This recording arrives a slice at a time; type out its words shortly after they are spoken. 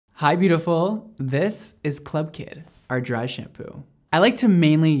Hi beautiful, this is Club Kid, our dry shampoo. I like to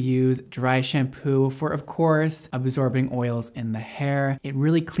mainly use dry shampoo for, of course, absorbing oils in the hair. It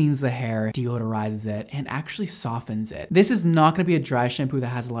really cleans the hair, deodorizes it, and actually softens it. This is not gonna be a dry shampoo that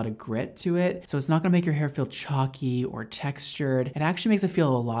has a lot of grit to it, so it's not gonna make your hair feel chalky or textured. It actually makes it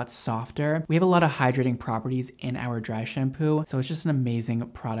feel a lot softer. We have a lot of hydrating properties in our dry shampoo, so it's just an amazing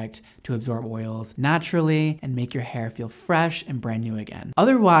product to absorb oils naturally and make your hair feel fresh and brand new again.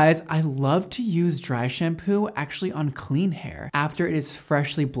 Otherwise, I love to use dry shampoo actually on clean hair. After it is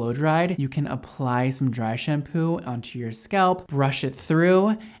freshly blow dried, you can apply some dry shampoo onto your scalp, brush it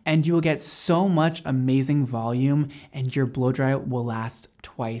through, and you will get so much amazing volume and your blow dry will last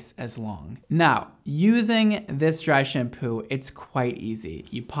twice as long. Now, using this dry shampoo, it's quite easy.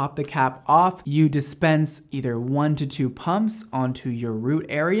 You pop the cap off, you dispense either 1 to 2 pumps onto your root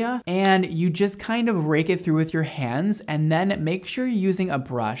area, and you just kind of rake it through with your hands, and then make sure you're using a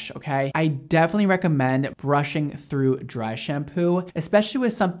brush, okay? I definitely recommend brushing through dry shampoo, especially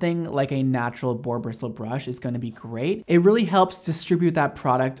with something like a natural boar bristle brush is gonna be great. It really helps distribute that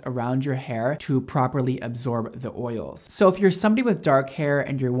product around your hair to properly absorb the oils. So if you're somebody with dark hair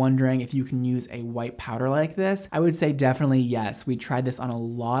and you're wondering if you can use a white powder like this, I would say definitely yes. We tried this on a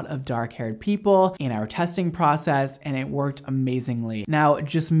lot of dark haired people in our testing process and it worked amazingly. Now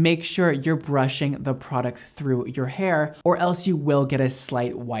just make sure you're brushing the product through your hair or else you will get a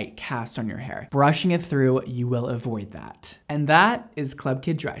slight white cast on your hair. Brushing it through, you will avoid that. And that is Club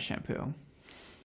Kid Dry Shampoo.